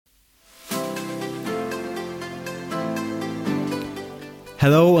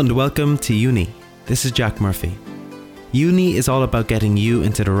Hello and welcome to Uni. This is Jack Murphy. Uni is all about getting you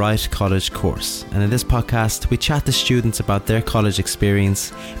into the right college course, and in this podcast we chat to students about their college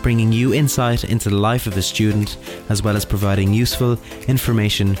experience, bringing you insight into the life of a student as well as providing useful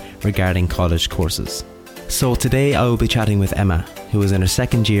information regarding college courses. So today I will be chatting with Emma, who is in her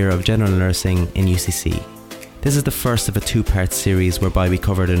second year of general nursing in UCC. This is the first of a two-part series whereby we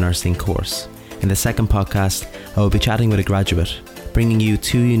cover the nursing course. In the second podcast I will be chatting with a graduate, bringing you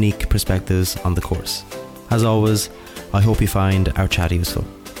two unique perspectives on the course. As always, I hope you find our chat useful.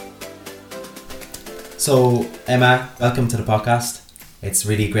 So, Emma, welcome to the podcast. It's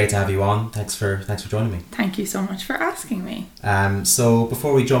really great to have you on. Thanks for joining me. Thank you so much for asking me. So,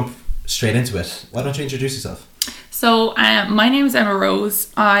 before we jump straight into it, why don't you introduce yourself? So, my name is Emma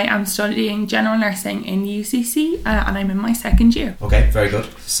Rose. I am studying general nursing in UCC and I'm in my second year. Okay, very good.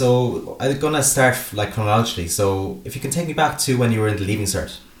 So, I'm going to start chronologically. So, if you can take me back to when you were in the Leaving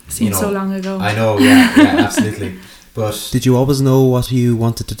Cert. Seems so long ago. I know, yeah, absolutely. But did you always know what you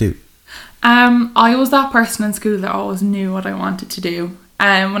wanted to do? I was that person in school that always knew what I wanted to do.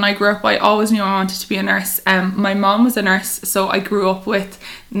 When I grew up, I always knew I wanted to be a nurse. My mom was a nurse, so I grew up with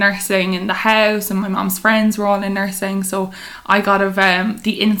nursing in the house, and my mom's friends were all in nursing, so I got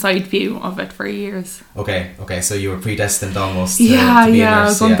the inside view of it for years. Okay, so you were predestined almost to be a nurse. I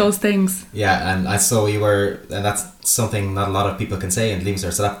was one of those things. Yeah, and I saw you were, and that's something not a lot of people can say in Leaving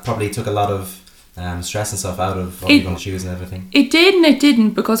Cert, so that probably took a lot of stress and stuff out of what you're going to choose and everything. It did and it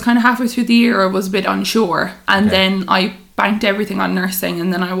didn't, because kind of halfway through the year I was a bit unsure, and then I banked everything on nursing,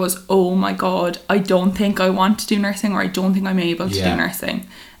 and then I was, oh my god, I don't think I want to do nursing, or I don't think I'm able to do nursing.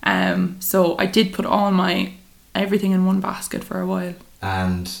 So I did put all my everything in one basket for a while.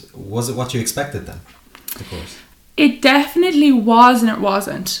 And was it what you expected then, the course? It definitely was and it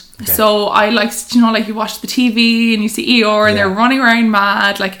wasn't. Okay. So I you watch the TV and you see Eeyore and they're running around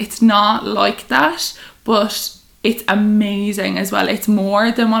mad. It's not like that, but it's amazing as well. It's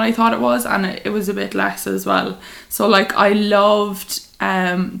more than what I thought it was, and it was a bit less as well. So I loved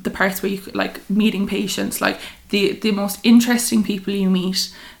the parts where you meeting patients, the most interesting people you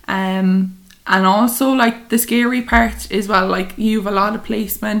meet, and also the scary part as well. You have a lot of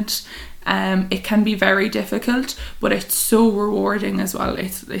placement. It can be very difficult, but it's so rewarding as well.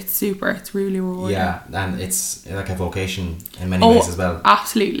 It's super. It's really rewarding. Yeah, and it's like a vocation in many ways as well.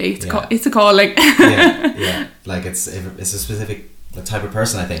 Absolutely, it's a calling. yeah. It's a specific type of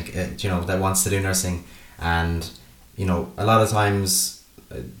person, I think, that wants to do nursing, and a lot of times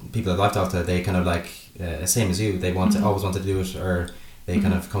people that I've talked to, they kind of same as you. They always want to do it, or they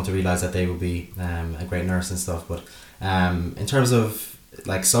kind of come to realize that they will be a great nurse and stuff. But in terms of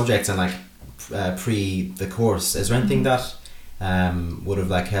subjects and pre the course, is there anything that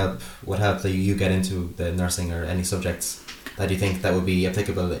would help you get into the nursing, or any subjects that you think that would be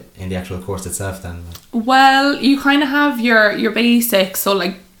applicable in the actual course itself then? Well, you kind of have your basics, so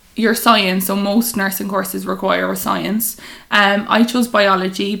your science, so most nursing courses require a science. I chose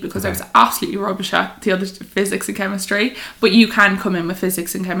biology because I was absolutely rubbish at the other physics and chemistry, but you can come in with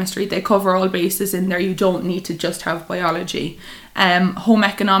physics and chemistry. They cover all bases in there. You don't need to just have biology. Home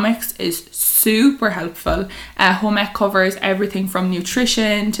economics is super helpful. Home ec covers everything from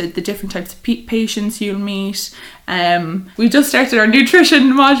nutrition to the different types of patients you'll meet. We just started our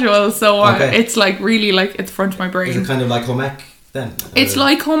nutrition module, so it's really at the front of my brain. Is it kind of like home ec then? It's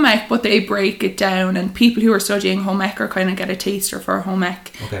like home ec, but they break it down, and people who are studying home ec or kind of get a taster for home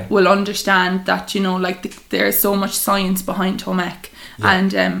ec will understand that there's so much science behind home ec,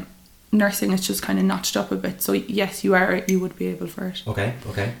 and nursing is just kind of notched up a bit. So yes, you would be able for it. Okay.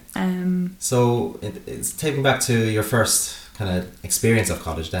 So it's taking back to your first kind of experience of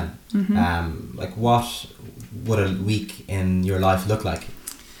college then. What would a week in your life look like?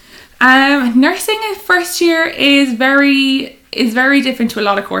 Nursing first year is very different to a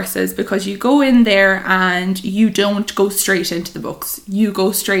lot of courses, because you go in there and you don't go straight into the books. You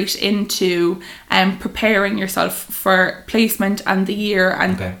go straight into preparing yourself for placement and the year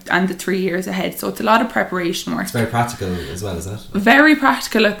and the 3 years ahead. So it's a lot of preparation work. It's very practical as well, isn't it? Very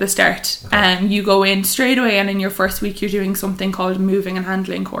practical at the start. You go in straight away, and in your first week you're doing something called a moving and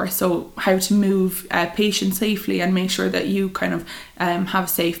handling course. So how to move patients safely and make sure that you kind of have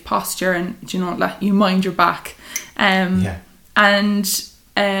safe posture, and you mind your back. And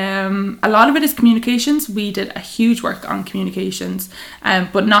a lot of it is communications. We did a huge work on communications,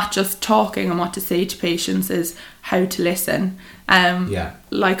 but not just talking and what to say to patients, is how to listen.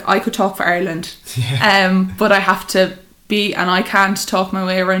 I could talk for Ireland, but I have to and I can't talk my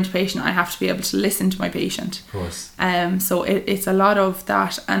way around a patient. I have to be able to listen to my patient. Of course. So it's a lot of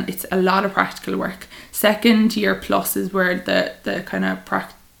that, and it's a lot of practical work. Second year plus is where the kind of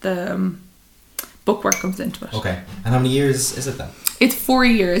book work comes into it. Okay. And how many years is it then? It's 4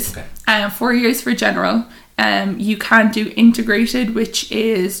 years. Okay. 4 years for general. You can do integrated, which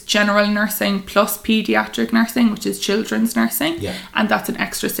is general nursing plus paediatric nursing, which is children's nursing. Yeah. And that's an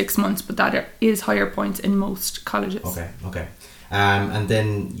extra 6 months, but that is higher points in most colleges. Okay. And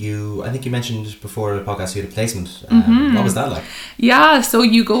then I think you mentioned before the podcast you had a placement. What was that like? Yeah, so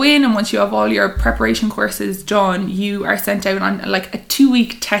you go in, and once you have all your preparation courses done, you are sent out on like a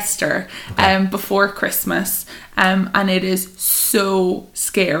 2-week tester before Christmas. And it is so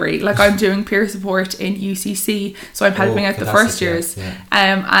scary. Like, I'm doing peer support in UCC, so I'm helping out the first years. Yeah.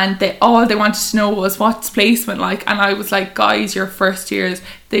 And all they wanted to know was, what's placement like? And I was like, guys, your first years,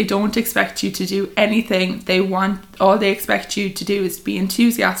 they don't expect you to do anything. All they expect you to do is to be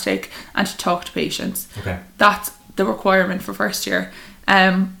enthusiastic and to talk to patients. Okay. That's the requirement for first year.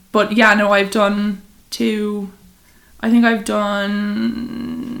 But yeah, no, I've done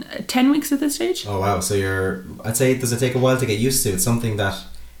 10 weeks at this stage. Oh wow, so I'd say, does it take a while to get used to? It's something that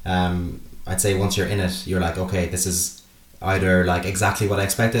I'd say once you're in it, you're like, okay, this is either like exactly what I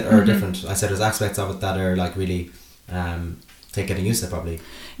expected or different. I said there's aspects of it that are like really take getting used to probably.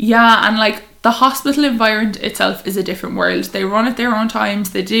 Yeah, and like the hospital environment itself is a different world. They run at their own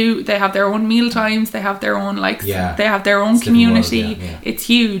times. They have their own meal times. They have their own they have their own community. World, It's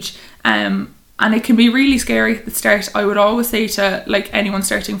huge. And it can be really scary at the start. I would always say to like anyone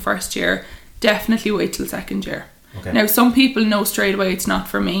starting first year, definitely wait till second year. Okay. Now, some people know straight away it's not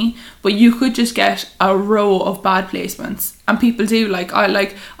for me, but you could just get a row of bad placements, and people do. I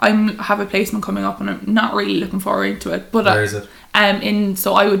have a placement coming up, and I'm not really looking forward to it. But where is it?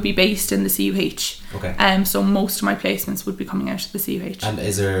 So I would be based in the CUH. Okay. So most of my placements would be coming out of the CUH. And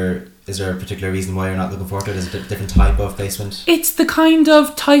is there a particular reason why you're not looking forward to it? Is it a different type of placement? It's the kind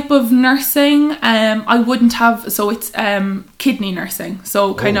of type of nursing I wouldn't have. So it's kidney nursing.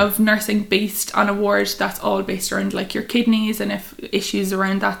 So kind of nursing based on a ward that's all based around like your kidneys, and if issues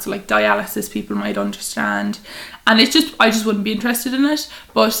around that, so like dialysis, people might understand. And I just wouldn't be interested in it.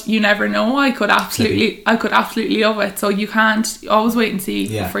 But you never know. I could absolutely love it. So you can't always wait and see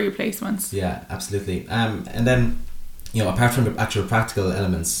for your placements. Yeah, absolutely. And then, apart from the actual practical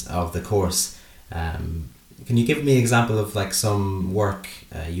elements of the course, can you give me an example of like some work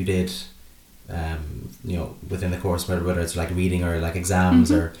you did, within the course, whether it's like reading or like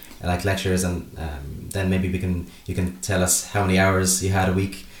exams or like lectures, and then maybe you can tell us how many hours you had a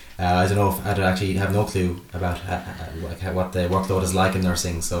week. I don't know if I'd actually have no clue about what the workload is like in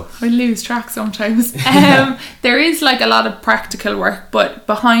nursing, so I lose track sometimes. There is like a lot of practical work, but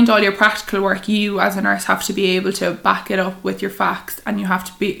behind all your practical work, you as a nurse have to be able to back it up with your facts, and you have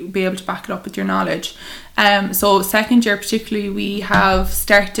to be able to back it up with your knowledge. So second year particularly, we have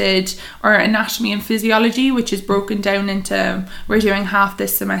started our anatomy and physiology, which is broken down into, we're doing half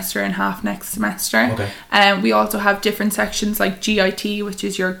this semester and half next semester. Okay. We also have different sections like GIT, which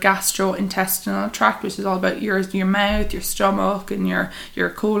is your gastrointestinal tract, which is all about your mouth, your stomach, and your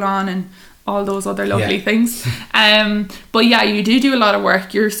colon, and all those other lovely things. But yeah, you do a lot of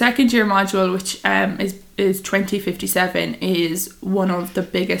work. Your second year module, which is 2057, is one of the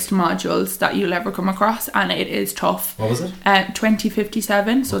biggest modules that you'll ever come across, and it is tough. What was it?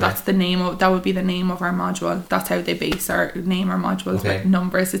 2057. So that would be the name of our module. That's how they base our modules with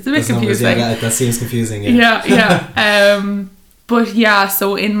numbers. It's a bit confusing. That seems confusing. Yeah. But yeah,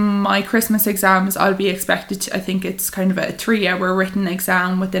 so in my Christmas exams, I'll be expected to, I think it's kind of a 3-hour written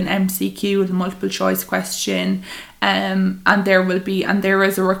exam with an MCQ, a multiple choice question, and there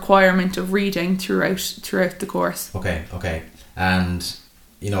is a requirement of reading throughout the course. Okay. And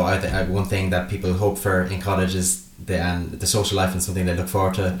I one thing that people hope for in college is the social life, and something they look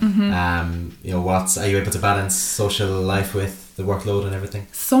forward to. Are you able to balance social life with the workload and everything?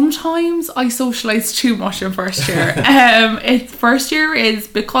 Sometimes I socialise too much in first year. First year is,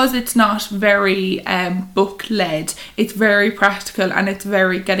 because it's not very book led, it's very practical, and it's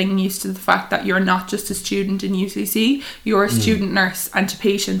very getting used to the fact that you're not just a student in UCC, you're a student nurse, and to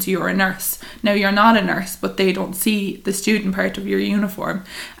patients you're a nurse. Now you're not a nurse, but they don't see the student part of your uniform.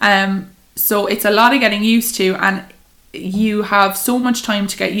 So it's a lot of getting used to, and you have so much time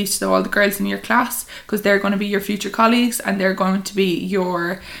to get used to all the girls in your class, because they're going to be your future colleagues, and they're going to be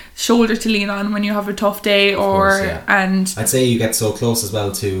your shoulder to lean on when you have a tough day. And I'd say you get so close as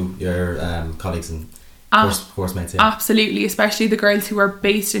well to your colleagues, and course mates. Yeah. Absolutely, especially the girls who are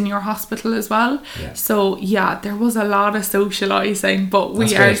based in your hospital as well. Yeah. So yeah, there was a lot of socialising, but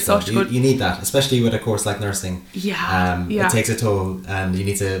we are such good. You need that, especially with a course like nursing. Yeah. It takes a toll, and you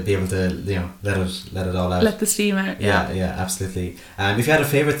need to be able to, let it all out. Let the steam out. Yeah, absolutely. If you had a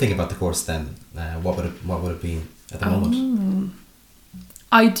favourite thing about the course, then what would it be at the moment?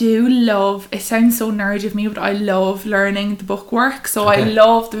 I do love, it sounds so nerdy of me, but I love learning the bookwork. So Okay. I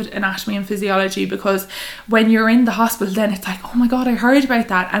love the anatomy and physiology, because when you're in the hospital, then it's like, oh my God, I heard about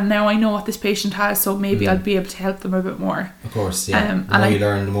that, and now I know what this patient has, so maybe I'll be able to help them a bit more. Of course, yeah. The and more you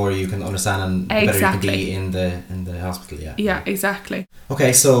learn, the more you can understand, and the better you can be in the hospital. Yeah. Yeah, exactly.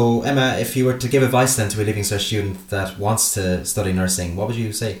 Okay, so Emma, if you were to give advice then to a Leaving Cert student that wants to study nursing, what would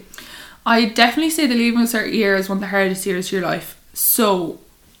you say? I definitely say the Leaving Cert year is one of the hardest years of your life. So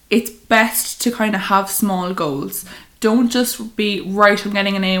it's best to kind of have small goals. Don't just be, right, I'm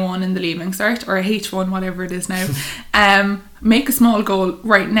getting an A1 in the Leaving Cert, or a H1, whatever it is now. Make a small goal.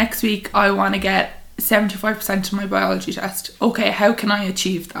 Right, next week I want to get 75% of my biology test. Okay, how can I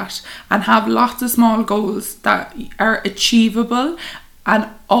achieve that? And have lots of small goals that are achievable, and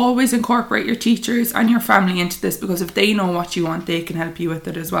always incorporate your teachers and your family into this, because if they know what you want, they can help you with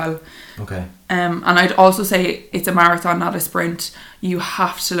it as well. Okay. And I'd also say it's a marathon, not a sprint. You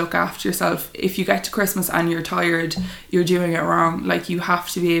have to look after yourself. If you get to Christmas and you're tired, you're doing it wrong. Like, you have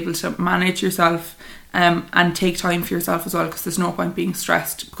to be able to manage yourself and take time for yourself as well, because there's no point being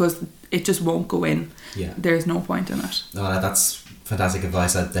stressed, because it just won't go in. Yeah. There's no point in it. No, that's fantastic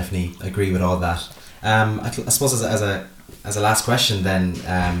advice. I definitely agree with all that. I suppose as a last question then,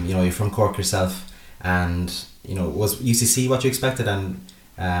 you're from Cork yourself, and was UCC what you expected, and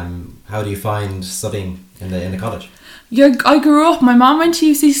how do you find studying in the college? Yeah, I grew up, my mom went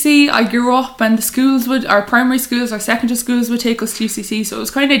to UCC, I grew up, and the schools our primary schools, our secondary schools would take us to UCC, so it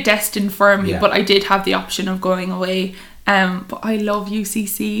was kind of destined for me, but I did have the option of going away. But I love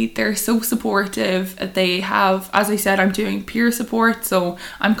UCC. They're so supportive. They have, as I said, I'm doing peer support, so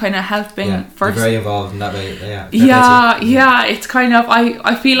I'm kind of helping first. You're very involved in that way. Yeah. It's kind of,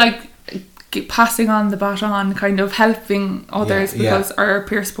 I feel like passing on the baton, kind of helping others, because our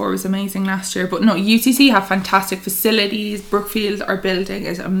peer support was amazing last year. But no, UCC have fantastic facilities. Brookfield, our building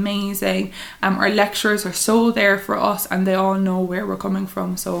is amazing. Our lecturers are so there for us, and they all know where we're coming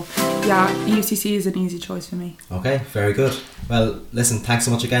from. So yeah, UCC is an easy choice for me. Okay, very good. Well, listen, thanks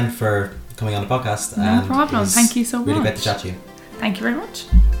so much again for coming on the podcast. No problem. Thank you so much. Really great to chat to you. Thank you very much.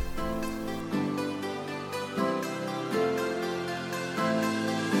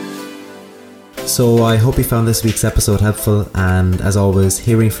 So I hope you found this week's episode helpful, and as always,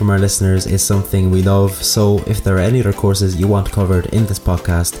 hearing from our listeners is something we love. So if there are any other courses you want covered in this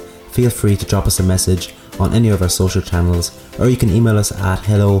podcast, feel free to drop us a message on any of our social channels, or you can email us at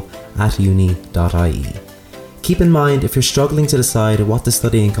hello@uni.ie. Keep in mind, if you're struggling to decide what to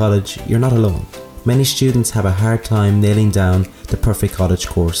study in college, you're not alone. Many students have a hard time nailing down the perfect college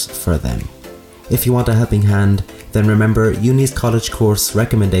course for them. If you want a helping hand, then remember Uni's college course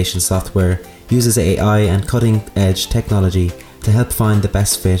recommendation software uses AI and cutting-edge technology to help find the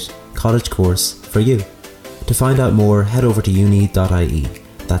best fit college course for you. To find out more, head over to uni.ie.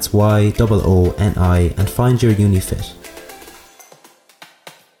 That's YOONI, and find your uni fit.